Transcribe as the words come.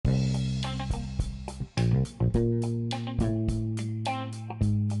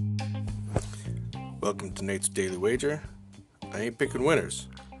Welcome to Nate's Daily Wager. I ain't picking winners,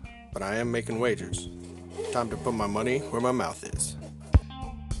 but I am making wagers. Time to put my money where my mouth is.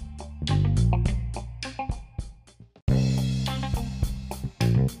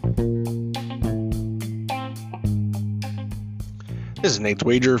 This is Nate's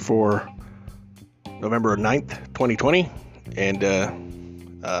Wager for November 9th, 2020, and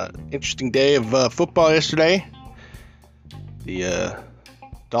interesting day of football yesterday. The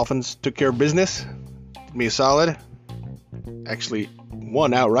Dolphins took care of business, did me a solid, actually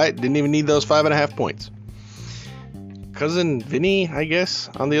won outright, didn't even need those 5.5 points. Cousin Vinny, I guess,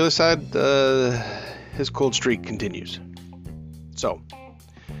 on the other side, his cold streak continues. So,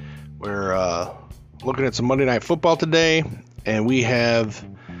 we're looking at some Monday Night Football today, and we have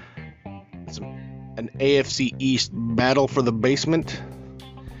an AFC East battle for the basement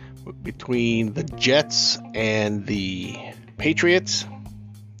between the Jets and the Patriots.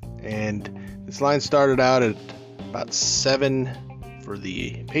 And this line started out at about 7 for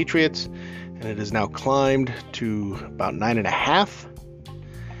the Patriots, and it has now climbed to about 9.5.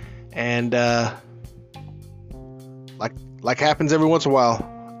 And like happens every once in a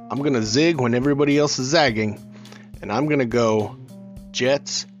while, I'm gonna zig when everybody else is zagging, and I'm gonna go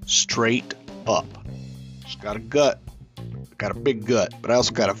Jets straight up. Just got a gut, got a big gut, but I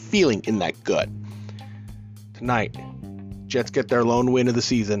also got a feeling in that gut. Tonight, Jets get their lone win of the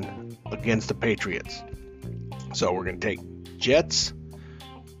season against the Patriots. So we're going to take Jets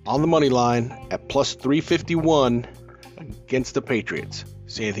on the money line at plus 351 against the Patriots.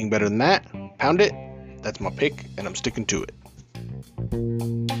 See anything better than that? Pound it. That's my pick, and I'm sticking to it.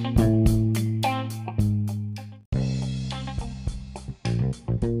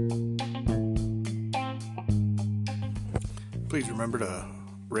 Please remember to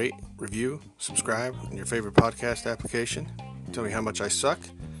rate, review, subscribe in your favorite podcast application. Tell me how much I suck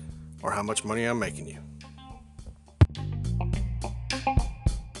or how much money I'm making you.